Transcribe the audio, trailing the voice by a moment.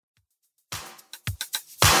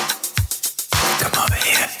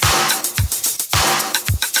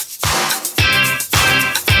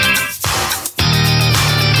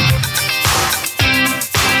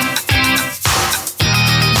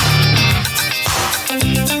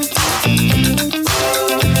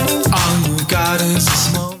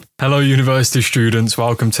Hello, university students.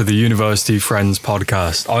 Welcome to the University Friends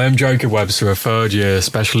podcast. I am Jacob Webster, a third-year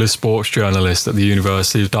specialist sports journalist at the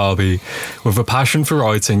University of Derby, with a passion for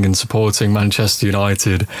writing and supporting Manchester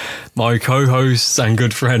United. My co-hosts and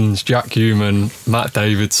good friends Jack Human, Matt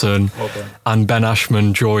Davidson, and Ben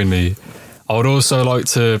Ashman join me. I would also like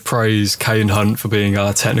to praise Kane Hunt for being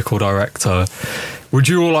our technical director. Would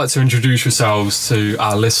you all like to introduce yourselves to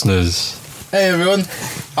our listeners? Hey everyone,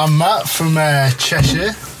 I'm Matt from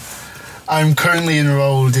Cheshire. I'm currently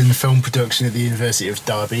enrolled in film production at the University of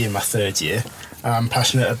Derby in my third year. I'm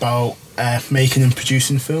passionate about making and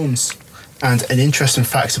producing films. And an interesting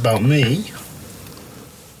fact about me,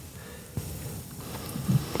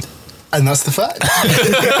 and that's the fact.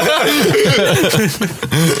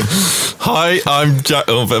 Hi, I'm Jack.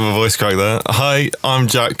 Oh, a bit of a voice crack there. Hi, I'm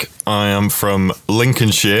Jack. I am from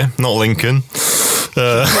Lincolnshire, not Lincoln.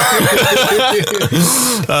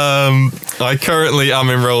 I currently am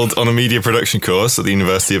enrolled on a media production course at the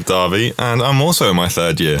University of Derby, and I'm also in my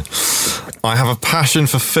third year. I have a passion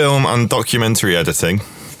for film and documentary editing.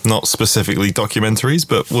 Not specifically documentaries,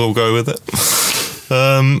 but we'll go with it.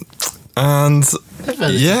 And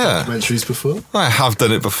yeah, Documentaries before. I have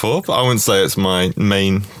done it before, but I wouldn't say it's my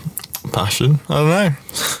main passion. I don't know.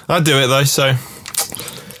 I do it though, so.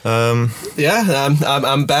 I'm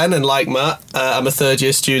Ben, and like Matt, I'm a third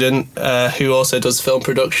year student who also does film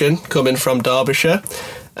production, coming from Derbyshire.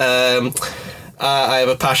 I have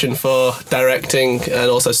a passion for directing and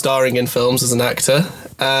also starring in films as an actor.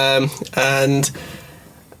 I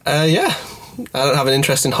don't have an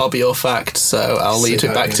interesting hobby or fact, so I'll leave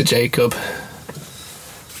it back to Jacob.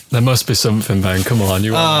 There must be something, Ben. Come on,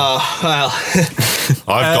 you are. Well.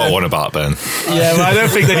 I've got one about Ben. Yeah, well, I don't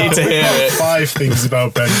think they need to hear it. 5 things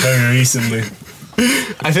about Ben very recently.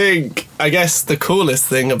 I guess the coolest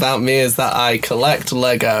thing about me is that I collect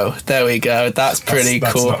Lego. There we go. That's pretty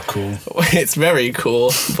cool. That's not cool. It's very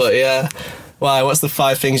cool, but yeah. Why? What's the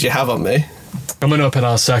 5 things you have on me? Coming up in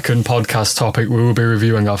our second podcast topic, we will be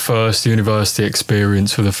reviewing our first university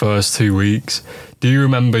experience for the first 2 weeks. Do you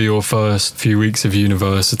remember your first few weeks of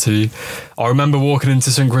university? I remember walking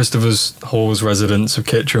into St Christopher's Hall's residence of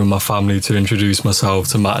Kitchener with my family to introduce myself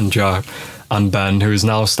to Matt and Jack and Ben, who is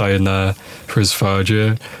now staying there for his third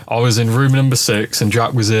year. I was in room number 6 and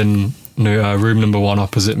Jack was in room number 1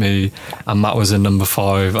 opposite me, and Matt was in number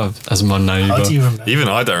 5 as my neighbour. How do you remember? Even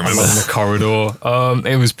I don't remember. In the corridor.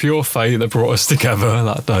 It was pure fate that brought us together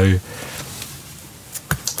that day.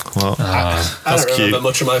 Well, I that's don't remember cute.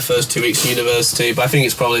 much of my first 2 weeks of university, but I think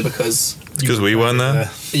it's probably because We weren't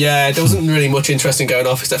there. there wasn't really much interesting going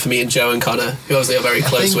off except for meeting Joe and Connor, who obviously I'm very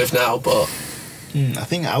close with now, but... I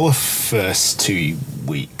think our first 2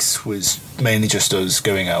 weeks was mainly just us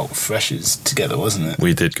going out freshers together, wasn't it?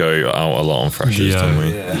 We did go out a lot on freshers, didn't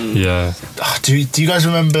we? Yeah. Do you guys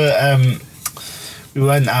remember we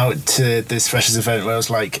went out to this freshers event where it was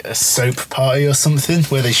like a soap party or something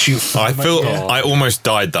where they shoot I almost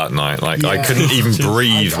died that night. Like, I couldn't even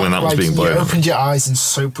breathe when that was being blown. You opened your eyes and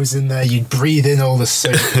soap was in there. You'd breathe in all the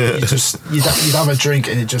soap. You'd have a drink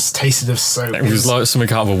and it just tasted of soap. It was like something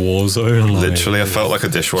out of a war zone. Literally, I felt like a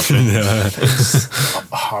dishwasher. Yeah.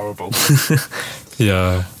 Horrible.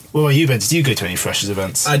 Yeah. What about you, Ben? Did you go to any freshers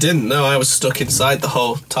events? I didn't know. I was stuck inside the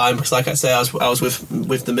whole time because, like I say, I was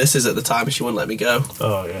with the missus at the time and she wouldn't let me go.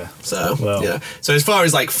 Oh yeah. So Well. yeah. So as far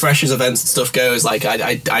as like freshers events and stuff goes, like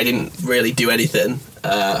I didn't really do anything.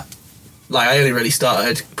 Like I only really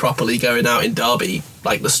started properly going out in Derby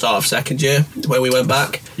like the start of second year when we went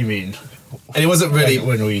back. You mean? And it wasn't really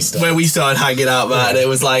when we started. when we started hanging out, Matt. And it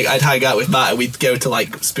was like I'd hang out with Matt and we'd go to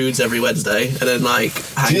like Spoons every Wednesday and then like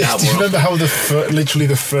hang out Do you more. remember how literally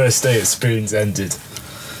the first day at Spoons ended?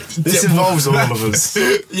 This involves all of us.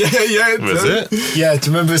 Yeah. Was it? Yeah, do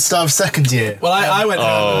you remember the start of second year? Well, I went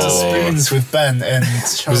home To Spoons with Ben and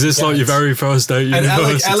Was this like your very first day at and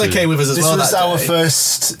university? Ella came with us as This well. was that our day.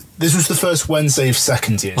 first. This was the first Wednesday of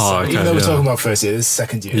second year. So Oh, okay, even though we're yeah. talking about first year, this is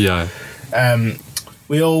second year. Yeah.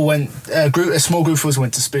 We all went. A small group of us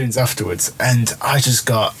went to Spoons afterwards, and I just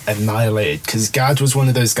got annihilated because Gad was one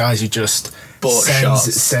of those guys who just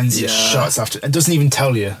sends shots after and doesn't even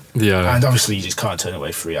tell you. Yeah. And obviously, you just can't turn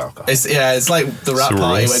away free alcohol. It's like the rap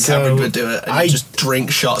party when Cameron would do it and I just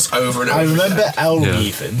drink shots over and over. I remember again. Elle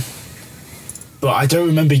leaving, but I don't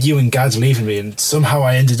remember you and Gad leaving me, and somehow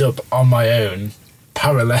I ended up on my own,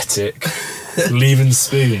 paralytic, leaving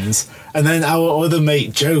Spoons, and then our other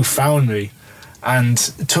mate Joe found me and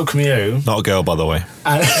took me home. Not a girl, by the way.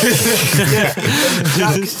 And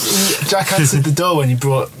Jack answered the door when he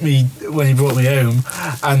brought me home,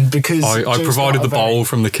 and because I Joe's provided not the a very- bowl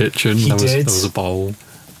from the kitchen. He There did. was a bowl.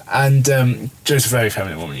 And Joe's a very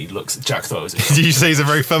feminine woman. Jack thought it was. Did you say he's a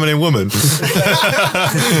very feminine woman?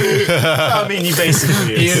 I mean, he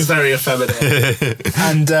basically is. He is very effeminate.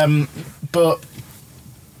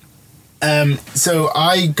 And so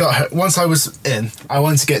I got once I was in, I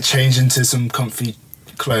wanted to get changed into some comfy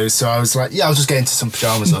clothes. So I was like, yeah, I'll just get into some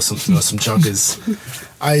pajamas or something or some joggers.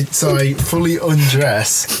 So I fully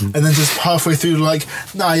undress, and then just halfway through, like,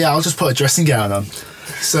 I'll just put a dressing gown on.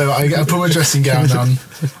 So I put my dressing gown on.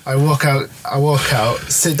 I walk out,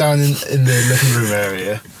 sit down in the living room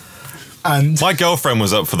area. And my girlfriend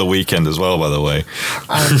was up for the weekend as well, by the way.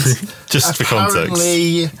 And just for context.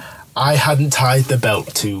 Apparently, I hadn't tied the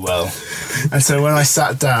belt too well. And so when I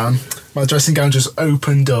sat down, my dressing gown just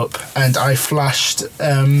opened up and I flashed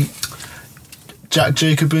Jack,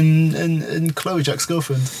 Jacob and Chloe, Jack's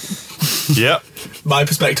girlfriend. Yep. My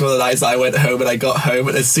perspective on the night is that I went home, and I got home,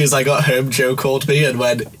 and as soon as I got home, Joe called me and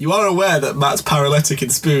went, "You are aware that Matt's paralytic in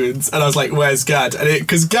spoons?" And I was like, "Where's Gad?" And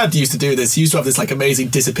because Gad used to do this, he used to have this like amazing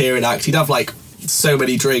disappearing act. He'd have like so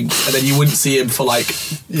many drinks, and then you wouldn't see him for like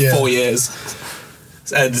 4 years.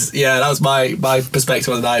 And yeah, that was my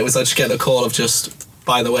perspective on the night, was I just getting a call of just,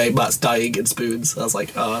 by the way, Matt's dying in spoons. I was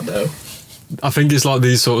like, oh no. I think it's like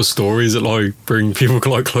these sort of stories that like bring people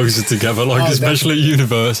like closer together, like especially at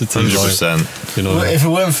university. 100%. Like, you know, well, if it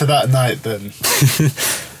weren't for that night, then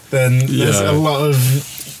there's a lot of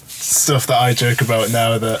stuff that I joke about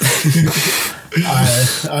now that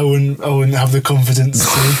I wouldn't have the confidence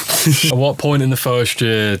to. At what point in the first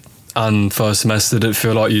year and first semester did it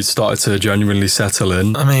feel like you'd started to genuinely settle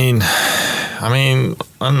in? I mean, I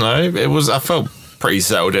don't know. I felt pretty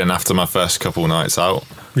settled in after my first couple nights out.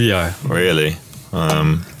 Yeah, really.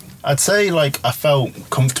 I'd say like I felt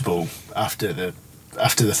comfortable after the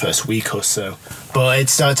first week or so, but it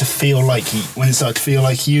started to feel like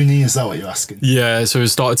uni. Is that what you're asking? Yeah, so it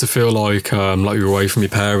started to feel like you're away from your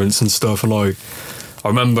parents and stuff, and like I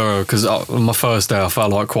remember because on my first day I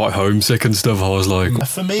felt like quite homesick and stuff. I was like,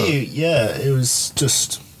 for me, it was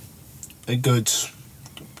just a good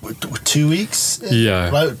 2 weeks. Yeah,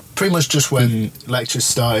 like pretty much just when lectures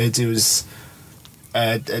started. It was.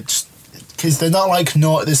 Because they're not like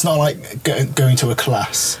it's not like going to a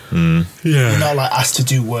class. Yeah, you're not like asked to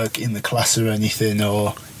do work in the class or anything,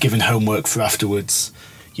 or given homework for afterwards.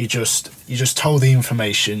 You just told the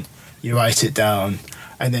information, you write it down,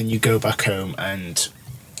 and then you go back home and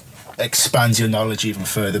expand your knowledge even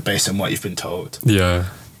further based on what you've been told. Yeah,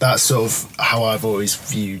 that's sort of how I've always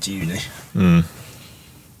viewed uni. I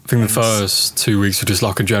think the first 2 weeks were just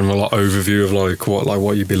like a general overview of like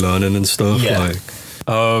what you'd be learning and stuff. Yeah. Like,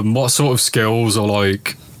 what sort of skills or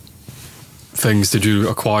like things did you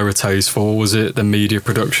acquire a taste for? Was it the media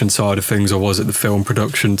production side of things, or was it the film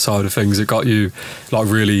production side of things that got you like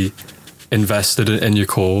really invested in your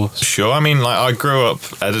course? Sure. I mean, like I grew up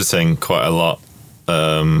editing quite a lot,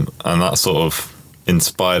 and that sort of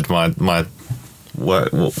inspired my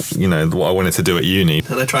work, what I wanted to do at uni.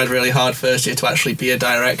 And I tried really hard first year to actually be a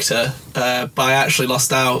director, but I actually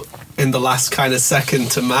lost out in the last kind of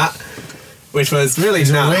second to Matt, which was really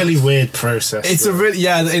a really weird process. It's a really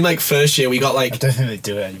in like first year we got like, I don't think they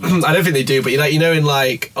do it anymore. I don't think they do, but you know in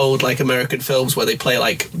like old like American films where they play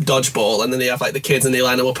like dodgeball and then they have like the kids and they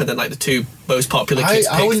line them up and then like the two most popular kids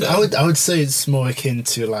I would say it's more akin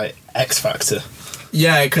to like X Factor.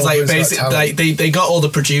 Yeah, because like basically they got all the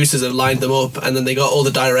producers and lined them up, and then they got all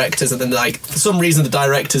the directors, and then like for some reason the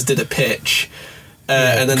directors did a pitch,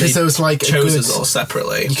 and then they there was like chose us all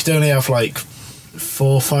separately. You could only have like 4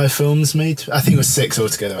 or 5 films made. I think it was 6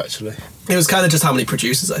 altogether actually. It was kind of just how many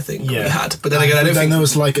producers I think we had, but then again I don't think there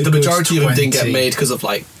was like the majority of them didn't get made because of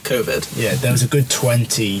like COVID. Yeah, there was a good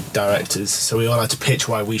 20 directors, so we all had to pitch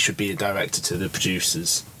why we should be a director to the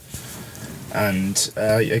producers, and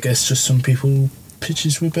I guess just some people.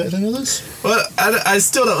 Pitches were better than others. Well, I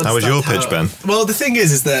still don't understand. How was your pitch, Ben? Well, the thing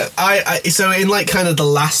is that so in like kind of the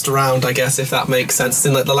last round, I guess, if that makes sense,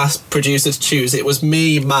 in like the last producer to choose, it was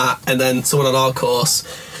me, Matt, and then someone on our course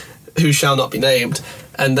who shall not be named,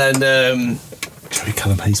 and then Joey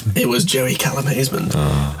Callum-Hazeman. It was Joey Callum-Hazeman,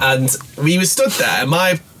 and we were stood there.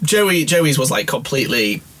 Joey's was like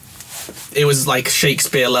completely. It was like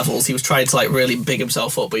Shakespeare levels. He was trying to like really big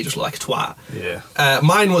himself up, but he just looked like a twat. Yeah.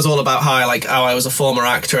 Mine was all about how I was a former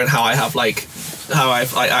actor and how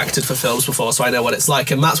I've acted for films before, so I know what it's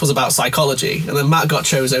like. And Matt's was about psychology, and then Matt got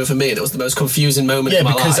chose over me, and it was the most confusing moment of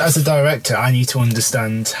my life. Yeah, because as a director, I need to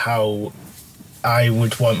understand how I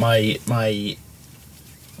would want my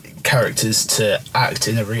characters to act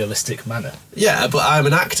in a realistic manner. Yeah, but I'm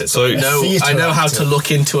an actor, so I know how to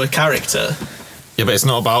look into a character. Yeah, but it's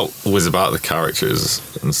not always about the characters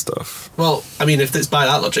and stuff. Well, I mean, if it's by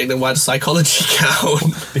that logic, then why does psychology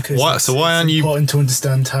count? Because Why aren't you? It's important to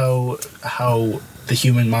understand how the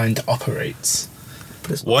human mind operates.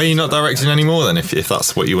 Why are you not directing anymore then? If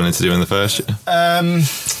that's what you wanted to do in the first year.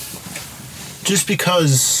 Just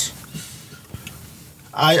because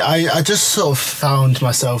I just sort of found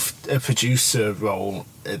myself a producer role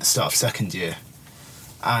at the start of second year,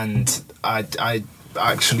 and I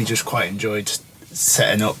actually just quite enjoyed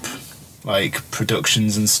setting up like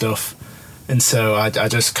productions and stuff, and so I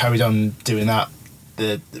just carried on doing that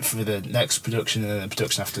for the next production and the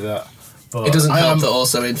production after that. But it doesn't help that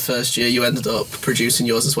also in first year you ended up producing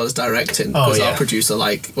yours as well as directing, because our producer,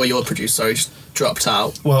 your producer, just dropped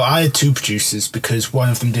out. Well, I had two producers because one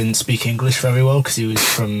of them didn't speak English very well because he was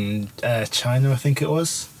from China, I think it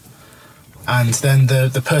was. And then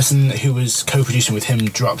the person who was co-producing with him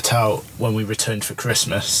dropped out when we returned for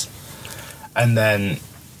Christmas. And then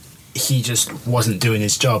he just wasn't doing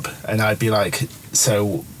his job. And I'd be like,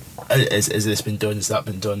 so, has this been done? Has that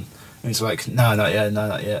been done? And he's like, no, not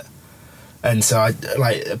yet. And so I,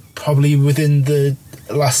 probably within the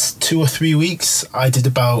last 2 or 3 weeks, I did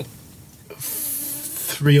about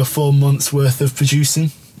 3 or 4 months worth of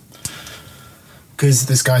producing. Because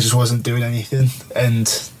this guy just wasn't doing anything.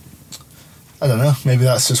 And I don't know, maybe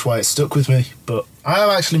that's just why it stuck with me. But I am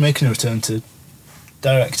actually making a return to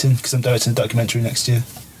directing because I'm directing a documentary next year.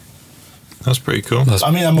 That's pretty cool.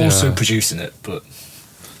 I'm also producing it, but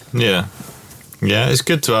yeah, it's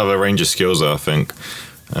good to have a range of skills though, I think.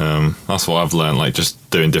 That's what I've learned, just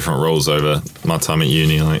doing different roles over my time at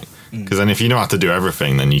uni, because then if you know how to do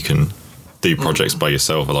everything, then you can do projects by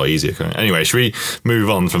yourself a lot easier. Anyway, should we move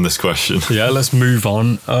on from this question? Yeah, let's move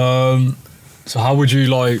on. So how would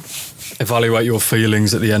you evaluate your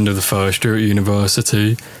feelings at the end of the first year at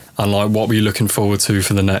university, and what were you looking forward to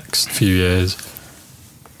for the next few years?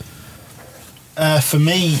 For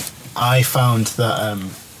me, I found that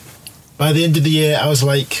by the end of the year I was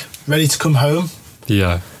ready to come home.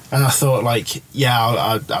 Yeah. And I thought I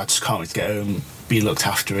just can't wait to get home, be looked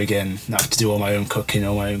after again, not have to do all my own cooking,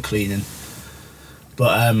 all my own cleaning.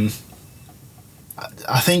 But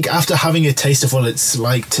I think after having a taste of what it's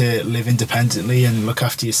like to live independently and look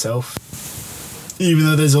after yourself, even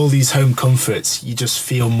though there's all these home comforts, you just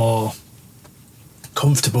feel more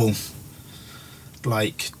comfortable.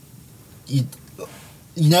 Do you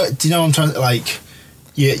know what I'm trying to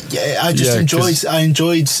I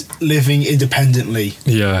enjoyed living independently.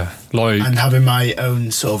 Yeah, and having my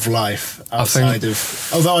own sort of life outside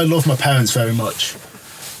although I love my parents very much,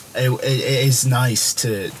 it is nice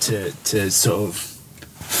to sort of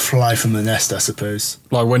fly from the nest, I suppose.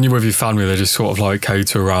 When you're with your family, they just sort of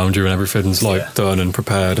cater around you and everything's done and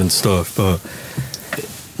prepared and stuff. But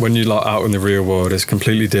when you're out in the real world, it's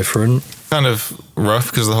completely different. Kind of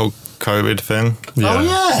rough because the whole COVID thing. Yeah. Oh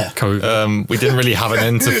yeah. COVID. We didn't really have an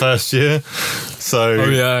end to first year, so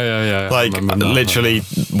yeah. Literally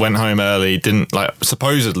went home early. Didn't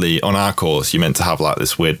supposedly on our course you meant to have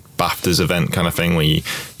this weird BAFTAs event kind of thing where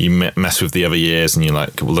you mess with the other years and you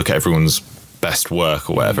look at everyone's best work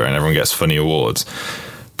or whatever, and everyone gets funny awards.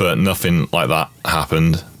 But nothing like that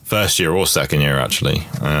happened first year or second year actually.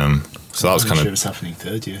 So that was kind of. It was happening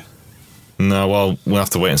third year. No, well, we'll have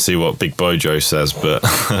to wait and see what Big Bojo says, but...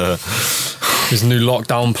 His new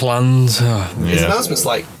lockdown plans. His announcement's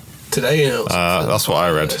today, that's what I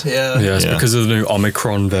read. Yeah, it's because of the new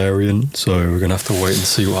Omicron variant, so we're going to have to wait and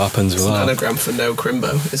see what happens with that. An anagram for no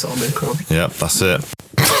crimbo is Omicron. Yep, that's it.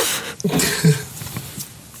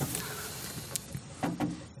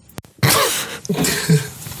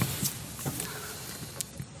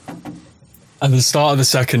 At the start of the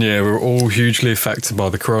second year, we were all hugely affected by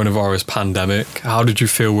the coronavirus pandemic. How did you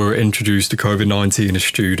feel we were introduced to COVID-19 as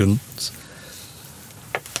students?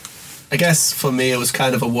 I guess for me it was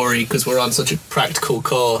kind of a worry because we're on such a practical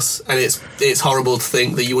course, and it's horrible to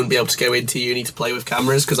think that you wouldn't be able to go into uni to play with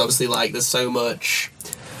cameras because obviously there's so much,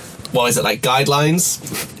 guidelines?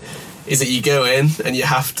 Is that you go in and you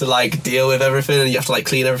have to deal with everything and you have to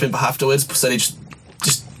clean everything afterwards, so they just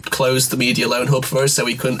closed the media loan hub for us so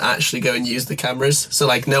we couldn't actually go and use the cameras, so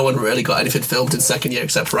no one really got anything filmed in second year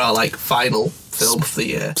except for our final film for the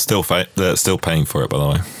year. They're still paying for it, by the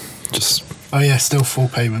way. Still full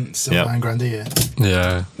payment, still $9,000 a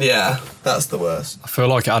year. Yeah, that's the worst. I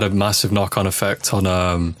feel it had a massive knock-on effect on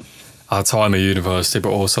our time at university, but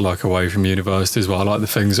also away from university as well. The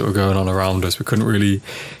things that were going on around us, we couldn't really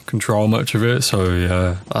control much of it. So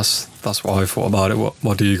yeah, that's what I thought about it.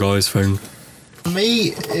 What do you guys think? For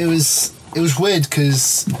me, it was weird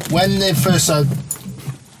because when they first started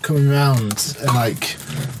coming around and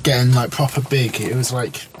getting like proper big. It was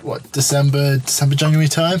like December, January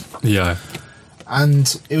time. Yeah.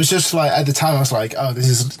 And it was just like, at the time I was like, oh, this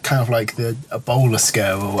is kind of like the Ebola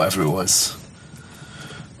scare or whatever it was.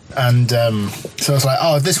 And so I was like,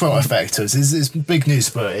 oh, this won't affect us. It's big news,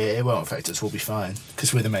 but it won't affect us. We'll be fine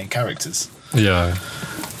because we're the main characters. Yeah.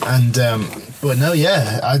 And but no,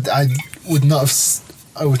 yeah, I would not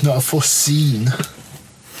have foreseen.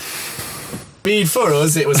 I mean, for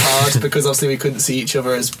us, it was hard because obviously we couldn't see each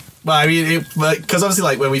other as well. I mean, because obviously,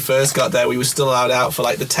 like when we first got there, we were still allowed out for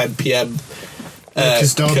like the 10 p.m.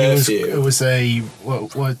 Because Derby curfew. it was a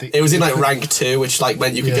it was in like rank 2, which like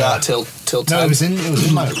meant you could go out till 10. No, it was in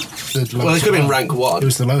like the lowest. Well, it could have been rank 1. It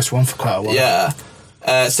was the lowest one for quite a while. Yeah.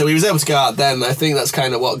 So we was able to go out then. I think that's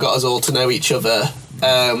kind of what got us all to know each other.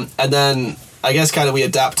 And then I guess kind of we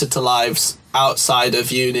adapted to lives outside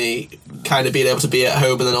of uni, kind of being able to be at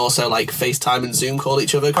home and then also like FaceTime and Zoom call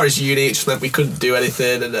each other. As far as uni, it just meant we couldn't do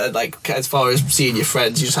anything, and like as far as seeing your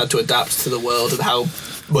friends, you just had to adapt to the world and how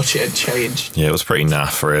much it had changed. Yeah, it was pretty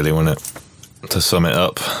naff, really, wasn't it? To sum it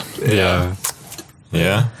up. Yeah.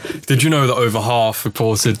 Yeah. Did you know that over half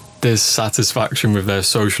reported dissatisfaction with their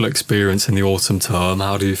social experience in the autumn term?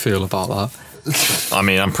 How do you feel about that? I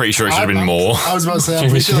mean, I'm pretty sure it should have been more. I was about to say,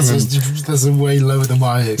 I'm pretty sure that's a way lower than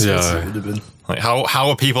my experience would have been. Like, how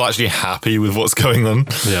are people actually happy with what's going on?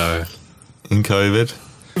 Yeah. In COVID?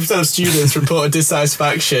 Instead of students reported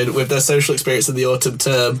dissatisfaction with their social experience in the autumn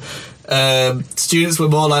term, students were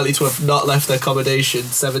more likely to have not left their accommodation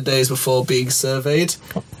 7 days before being surveyed.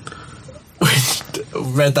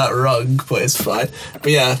 Read that wrong, but it's fine.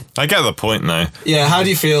 But yeah, I get the point though. Yeah, how do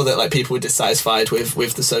you feel that like people were dissatisfied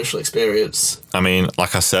with the social experience? I mean,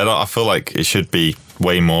 like I said, I feel like it should be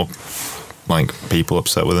way more like people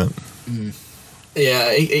upset with it.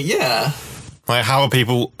 Yeah, yeah. Like, how are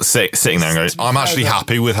people sitting there and going, I'm actually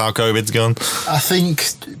happy with how COVID's gone? I think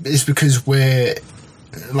it's because we're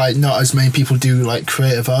like not as many people do like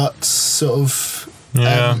creative arts sort of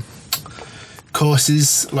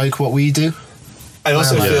courses like what we do. I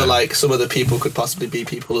also feel like some of the people could possibly be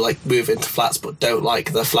people who like move into flats but don't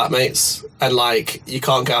like their flatmates, and like you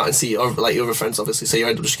can't go out and see like your other friends obviously, so you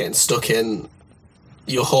end up just getting stuck in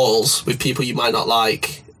your halls with people you might not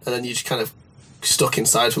like, and then you just kind of stuck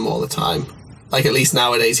inside them all the time. Like, at least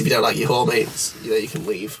nowadays, if you don't like your hallmates, you know, you can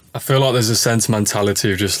leave. I feel like there's a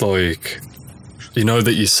sentimentality of just like, you know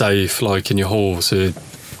that you're safe like in your hall, so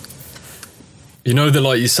you know that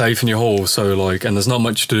like you're safe in your hall, so like, and there's not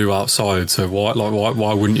much to do outside, so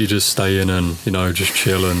why wouldn't you just stay in and, you know, just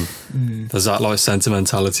chill? And there's that like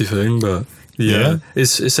sentimentality thing. But yeah.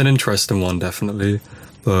 It's an interesting one, definitely.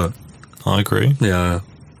 But I agree. Yeah.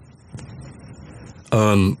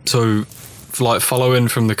 So like following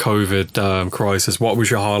from the COVID crisis, what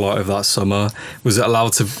was your highlight of that summer? Was it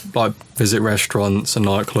allowed to like visit restaurants and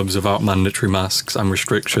nightclubs without mandatory masks and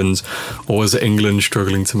restrictions, or was it England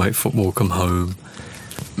struggling to make football come home?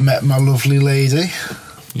 Met my lovely lady.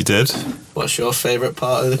 You did? What's your favourite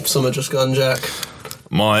part of the summer just gone, Jack?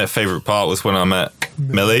 My favourite part was when I met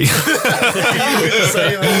Millie.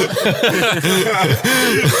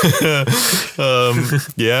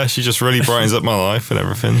 Yeah, she just really brightens up my life and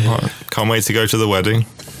everything. Can't wait to go to the wedding.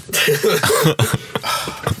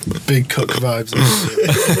 Big cook vibes.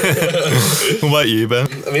 What about you, Ben?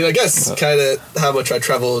 I mean, I guess kind of how much I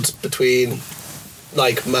travelled between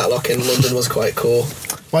like Matlock and London was quite cool.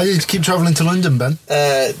 Why did you keep travelling to London, Ben?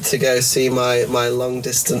 To go see my long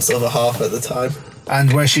distance other half at the time.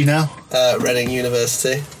 And where's she now? Reading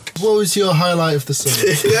University. What was your highlight of the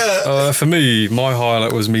summer? For me, my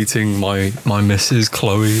highlight was meeting my missus,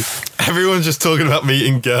 Chloe. Everyone's just talking about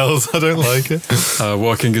meeting girls. I don't like it.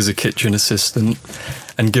 Working as a kitchen assistant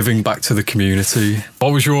and giving back to the community.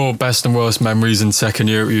 What was your best and worst memories in second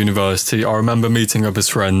year at university? I remember meeting up as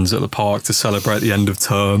friends at the park to celebrate the end of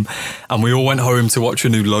term, and we all went home to watch a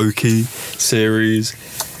new Loki series.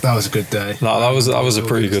 That was a good day. That was a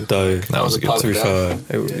pretty good day. That was a good day. To be fair,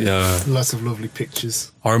 yeah. Lots of lovely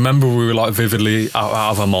pictures. I remember we were like vividly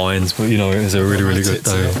out of our minds, but you know, it was a really, really good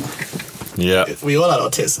day. Yeah. We all had our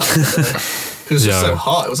tits out because it was just so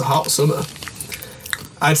hot. It was a hot summer.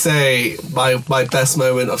 I'd say my best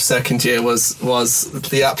moment of second year was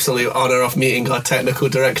the absolute honour of meeting our technical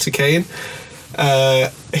director, Kane.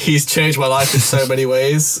 He's changed my life in so many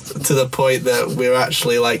ways, to the point that we're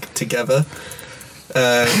actually like together.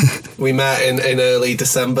 We met in early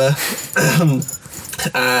December,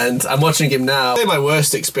 and I'm watching him now. I think my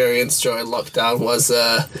worst experience during lockdown was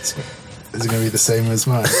Is it going to be the same as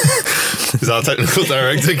mine? Is our technical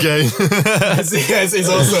director, Kane? Yes, he's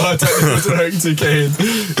also our technical director, Kane.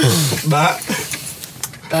 Matt?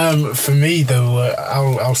 For me, though,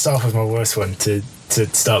 I'll start with my worst one to to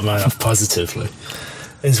start mine off positively,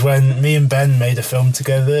 is when me and Ben made a film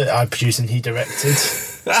together. I produced and he directed.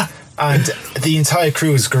 And the entire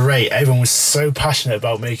crew was great. Everyone was so passionate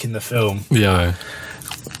about making the film. Yeah.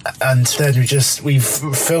 And then we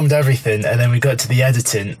filmed everything, and then we got to the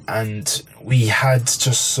editing, and we had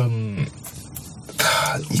just some...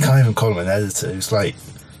 You can't even call him an editor. It was like...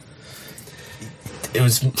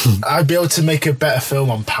 I'd be able to make a better film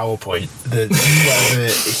on PowerPoint than whatever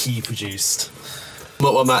he produced.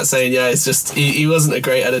 What Matt's saying, yeah, it's just he wasn't a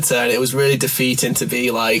great editor, and it was really defeating to be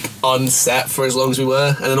like on set for as long as we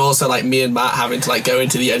were, and then also like me and Matt having to like go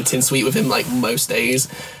into the editing suite with him like most days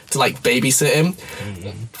to like babysit him,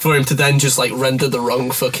 for him to then just like render the wrong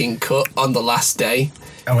fucking cut on the last day.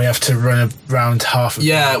 And we have to run around half of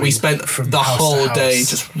we spent the whole day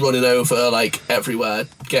just running over like everywhere,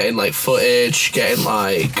 getting like footage, getting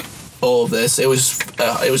like all of this. It was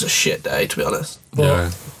a shit day, to be honest.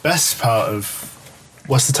 But best part of...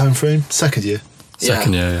 What's the time frame? Second year.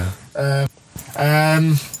 Second year, yeah. I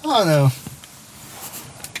don't know.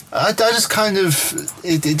 I just kind of...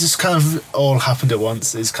 It just kind of all happened at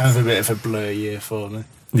once. It's kind of a bit of a blur year for me.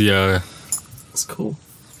 Yeah. It's cool.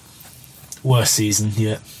 Worst season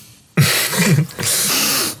yet.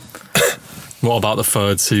 What about the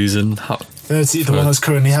third season? The one that's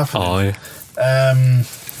currently happening. Aye.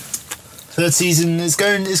 Third season is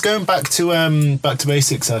going back to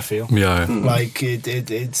basics. I feel. Yeah. Like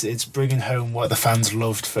it's bringing home what the fans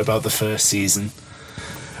loved about the first season,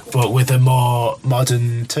 but with a more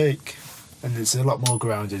modern take, and it's a lot more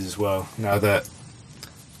grounded as well now that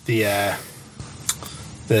the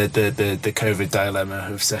COVID dilemma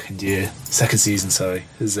of second season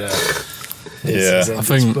is I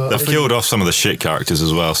think they've killed off some of the shit characters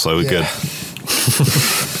as well, so we're good.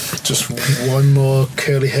 Just one more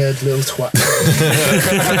curly-haired little twat.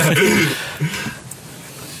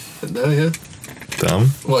 No, yeah. Damn.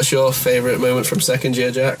 What's your favourite moment from second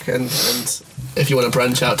year, Jack? And if you want to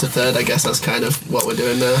branch out to third, I guess that's kind of what we're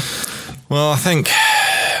doing now. Well, I think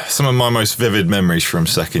some of my most vivid memories from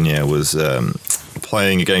second year was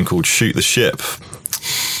playing a game called Shoot the Ship.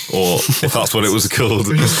 Or if that's what it was called.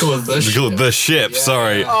 It was called The Ship.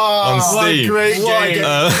 Sorry. On Steam. What a great game.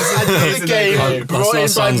 Another game brought in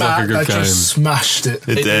by Matt that just smashed it.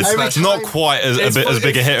 It did. Not quite as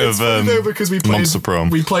big a hit of because we played, Monster Prom.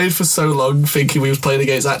 We played for so long thinking we was playing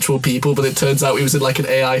against actual people, but it turns out we was in like an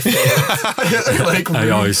AI film.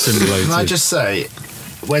 AI simulated. Can I just say,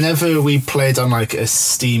 whenever we played on like a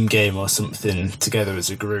Steam game or something together as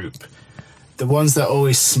a group, the ones that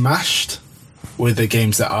always smashed were the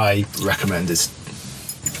games that I recommended.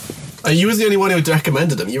 You was the only one who had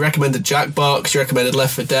recommended them. You recommended Jackbox, you recommended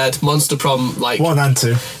Left 4 Dead, Monster Prom, like... 1 and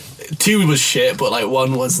 2. 2 was shit, but like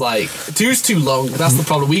 1 was like... 2's too long, that's the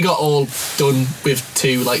problem. We got all done with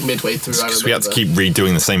 2 like midway through, because we had to keep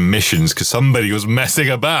redoing the same missions because somebody was messing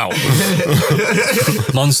about.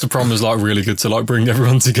 Monster Prom was like really good to like bring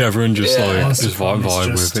everyone together and just vibe just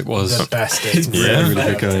with. It was the best game.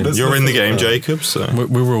 really good game. You're in the game, Jacob, so...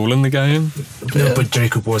 We were all in the game. No, but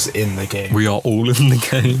Jacob was in the game. We are all in the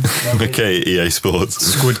game. Okay, EA Sports.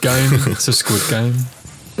 Squid Game. It's a Squid Game.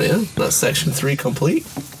 Yeah, that's section 3 complete.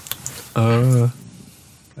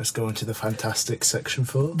 Let's go into the fantastic section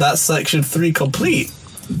 4. That's section 3 complete.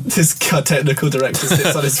 This technical director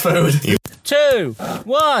sits on his phone. 2,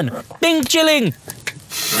 1, bing chilling.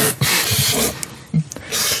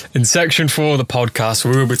 In section 4 of the podcast,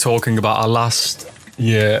 we will be talking about our last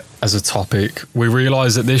year as a topic. We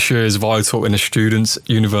realise that this year is vital in a student's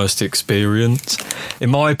university experience. In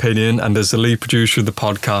my opinion, and as the lead producer of the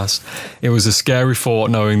podcast, it was a scary thought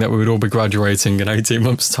knowing that we would all be graduating in 18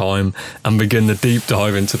 months' time and begin the deep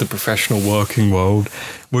dive into the professional working world.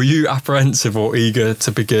 Were you apprehensive or eager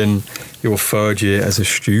to begin your third year as a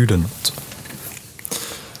student?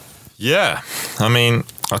 Yeah, I mean,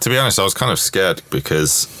 to be honest, I was kind of scared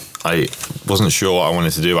because I wasn't sure what I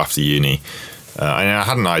wanted to do after uni. I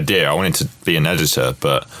had an idea. I wanted to be an editor,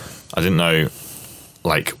 but I didn't know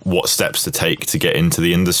like what steps to take to get into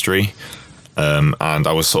the industry. And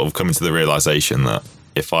I was sort of coming to the realization that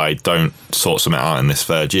if I don't sort something out in this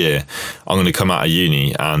third year, I'm going to come out of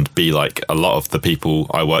uni and be like a lot of the people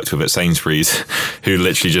I worked with at Sainsbury's who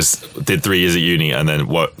literally just did 3 years at uni and then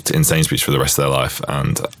worked in Sainsbury's for the rest of their life.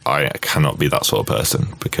 And I cannot be that sort of person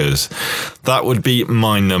because that would be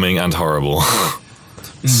mind-numbing and horrible.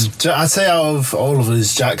 I'd say out of all of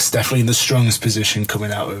us, Jack's definitely in the strongest position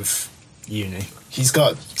coming out of uni. He's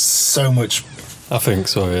got so much... I think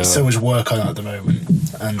so, yeah. So much work on at the moment.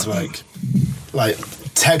 And like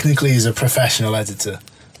technically he's a professional editor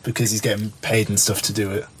because he's getting paid and stuff to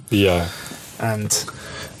do it. Yeah. And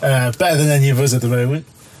better than any of us at the moment.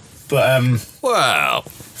 But Well,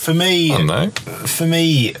 for me, I don't know. for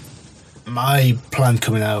me, my plan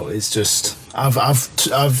coming out is just I've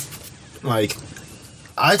like,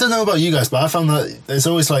 I don't know about you guys, but I found that there's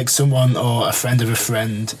always like someone or a friend of a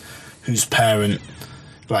friend whose parent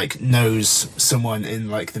like knows someone in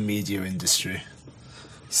like the media industry.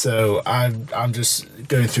 So I'm just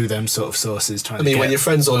going through them sort of sources trying. I mean, to when get your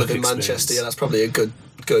friends all work live in experience. Manchester, yeah, that's probably a good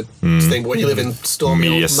thing. But when you live in Stormy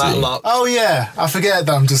or Media city. Matlock, Oh yeah, I forget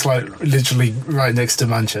that I'm just like literally right next to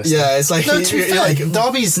Manchester. yeah, it's like, No, to be you're fair, like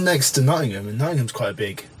Derby's next to Nottingham, and Nottingham's quite a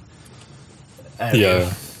big area.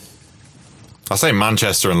 Yeah. I say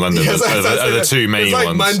Manchester and London Yeah, are the two main it's like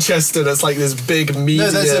ones. Manchester, that's like this big media,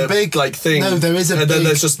 there's a big- like thing. no, there is a and then big-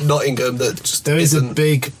 there's just Nottingham that just There is a isn't.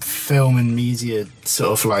 big film and media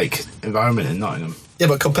sort of like environment in Nottingham. Yeah,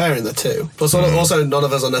 but comparing the two, plus also none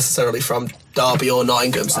of us are necessarily from Derby or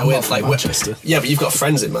Nottingham, so I'm we're not from like Manchester. Yeah, but you've got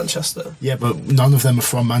friends in Manchester. Yeah, but none of them are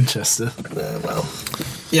from Manchester. Well,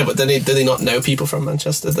 yeah, but do they not know people from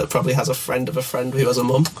Manchester that probably has a friend of a friend who has a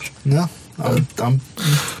mum? No, I'm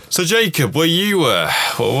So Jacob,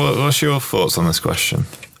 what's your thoughts on this question?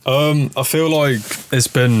 I feel like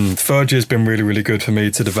third year's been really, really good for me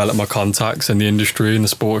to develop my contacts in the industry, in the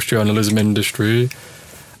sports journalism industry.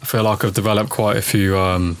 I feel like I've developed quite a few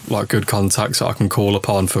like good contacts that I can call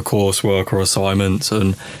upon for coursework or assignments,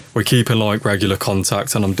 and we're keeping like regular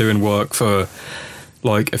contact, and I'm doing work for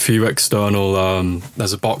like a few external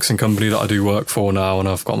there's a boxing company that I do work for now, and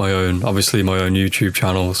I've got my own YouTube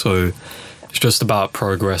channel, so it's just about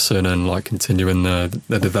progressing and like continuing the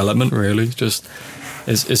development, really. Just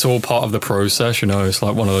it's all part of the process, you know. It's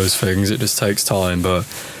like one of those things, it just takes time, but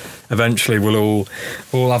eventually we'll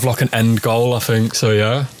all have like an end goal, I think. So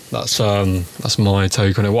yeah, that's my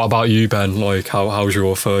take on it. What about you, Ben? Like how's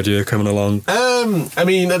your third year coming along? I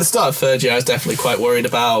mean, at the start of third year, I was definitely quite worried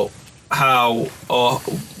about how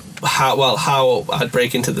I'd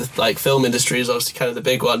break into the like film industry is obviously kind of the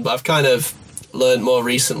big one, but I've kind of learned more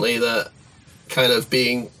recently that kind of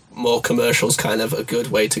being more commercial is kind of a good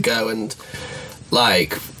way to go. And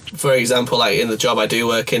like, for example, like in the job I do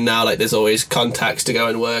work in now, like there's always contacts to go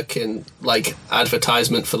and work in like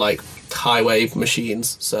advertisement for like highway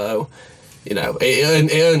machines, so you know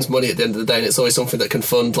it earns money at the end of the day, and it's always something that can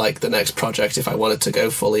fund like the next project if I wanted to go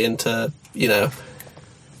fully into, you know,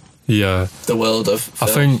 Yeah, the world of film.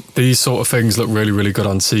 I think these sort of things look really, really good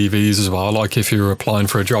on CVs as well. Like if you're applying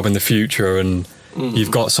for a job in the future and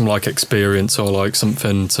you've got some like experience or like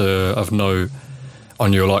something of note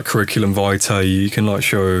on your like curriculum vitae, you can like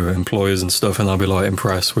show employers and stuff, and they'll be like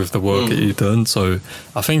impressed with the work that you've done. So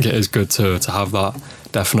I think it is good to have that,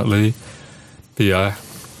 definitely. But yeah.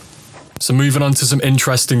 So moving on to some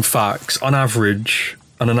interesting facts. On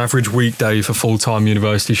an average weekday for full-time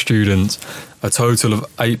university students, a total of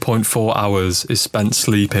 8.4 hours is spent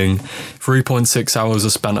sleeping, 3.6 hours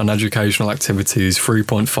are spent on educational activities,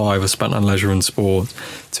 3.5 are spent on leisure and sport,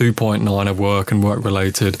 2.9 are work and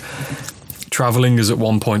work-related. Travelling is at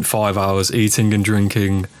 1.5 hours, eating and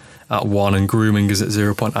drinking at 1, and grooming is at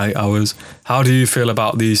 0.8 hours. How do you feel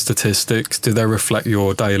about these statistics? Do they reflect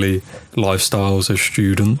your daily lifestyles as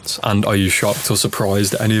students? And are you shocked or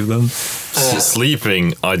surprised at any of them?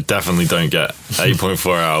 Sleeping, I definitely don't get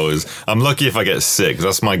 8.4 hours. I'm lucky if I get 6.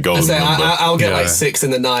 That's my golden number. I'll get like Yeah. 6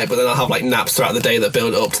 in the night, but then I'll have like naps throughout the day that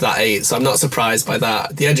build up to that 8, so I'm not surprised by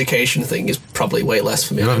that. The education thing is probably way less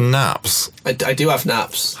for me. You have naps? I do have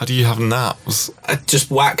naps. How do you have naps? I just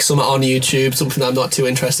whack something on YouTube, something I'm not too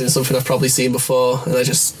interested in, something I've probably seen before, and I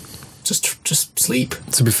just sleep.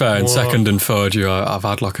 To be fair, in What? second and third year, I've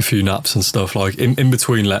had like a few naps and stuff, like in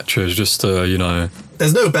between lectures, just to, you know.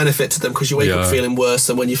 There's no benefit to them because you wake up Yeah. feeling worse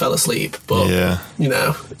than when you fell asleep, but Yeah. you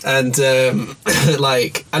know, and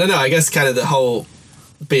like, I don't know, I guess kind of the whole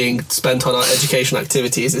being spent on our education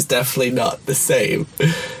activities is definitely not the same.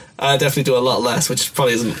 I definitely do a lot less, which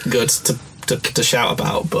probably isn't good to shout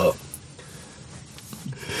about, but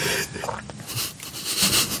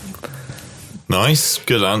Nice.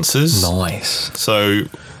 Good answers. Nice. So,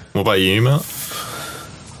 what about you, Matt?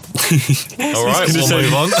 All right, gonna we'll say-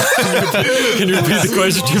 move on. Can you repeat the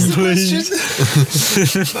question, please?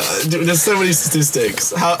 there's so many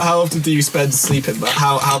statistics. How often do you spend sleeping?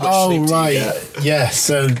 How much Oh sleep do right, you get? yeah.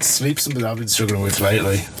 So sleep's something I've been struggling with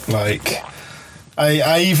lately. Like,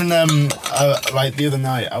 I even like the other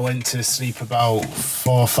night I went to sleep about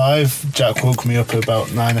 4 or 5. Jack woke me up at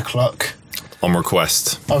about 9 o'clock On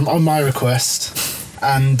request. on my request,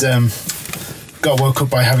 and got woke up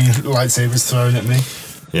by having lightsabers thrown at me.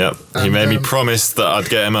 Yep. He made me promise that I'd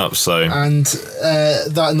get him up, so... And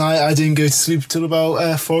that night I didn't go to sleep till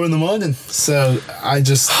about 4 a.m. So I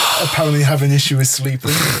just apparently have an issue with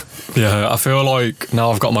sleeping. Yeah, I feel like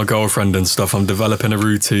now I've got my girlfriend and stuff, I'm developing a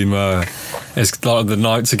routine where it's like the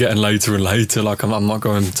nights are getting later and later. Like I'm not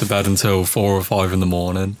going to bed until 4 or 5 in the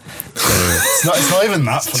morning. So it's not even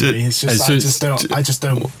that for me. It's just I just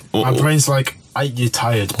don't. My brain's like, you're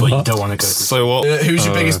tired, but you don't want to go to sleep. So what? Who's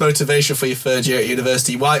your biggest motivation for your third year at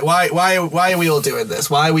university? Why are we all doing this?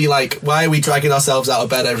 Why are we dragging ourselves out of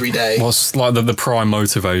bed every day? What's like the prime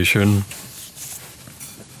motivation?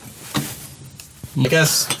 I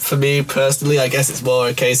guess for me personally, it's more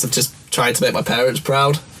a case of just trying to make my parents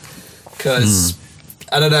proud. Because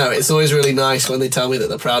I don't know, it's always really nice when they tell me that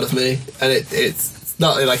they're proud of me, and it's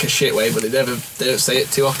not in like a shit way, but they don't say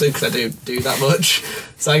it too often because I don't do that much.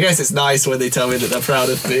 So I guess it's nice when they tell me that they're proud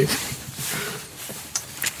of me.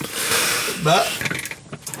 But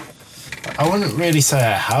I wouldn't really say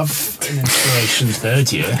I have an inspiration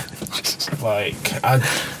third year. At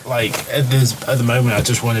the moment I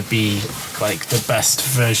just want to be like the best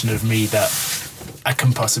version of me that I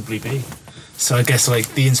can possibly be. So I guess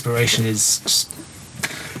like the inspiration is just,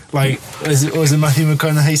 like was it Matthew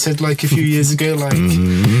McConaughey said like a few years ago, like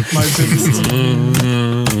my biggest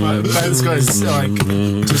Ben's got his, like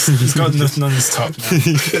he's got nothing on his top now.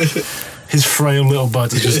 His frail little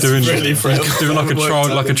body Just doing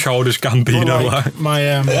like a childish Gambino. Like,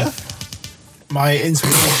 my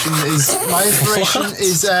inspiration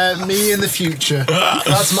is me in the future.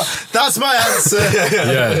 That's my answer.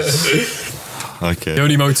 Yes. Okay. The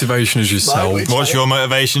only motivation is yourself. What's your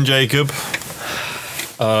motivation, Jacob?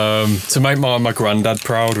 To make my granddad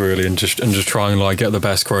proud, really, and just try and like get the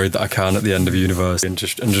best grade that I can at the end of university, and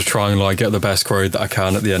just try and like get the best grade that I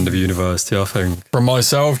can at the end of university. I think from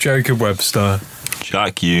myself, Jacob Webster,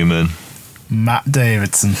 Jack Human, Matt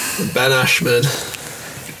Davidson, Ben Ashman.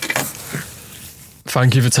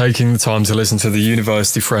 Thank you for taking the time to listen to the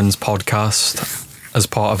University Friends podcast as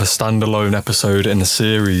part of a standalone episode in the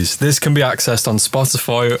series. This can be accessed on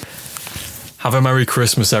Spotify. Have a Merry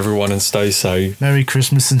Christmas, everyone, and stay safe. Merry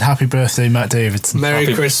Christmas and happy birthday, Matt Davidson.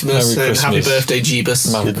 Merry Christmas and happy birthday,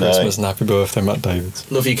 Jeebus. Merry Christmas and happy birthday, Matt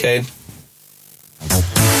Davidson. Love you, Kane.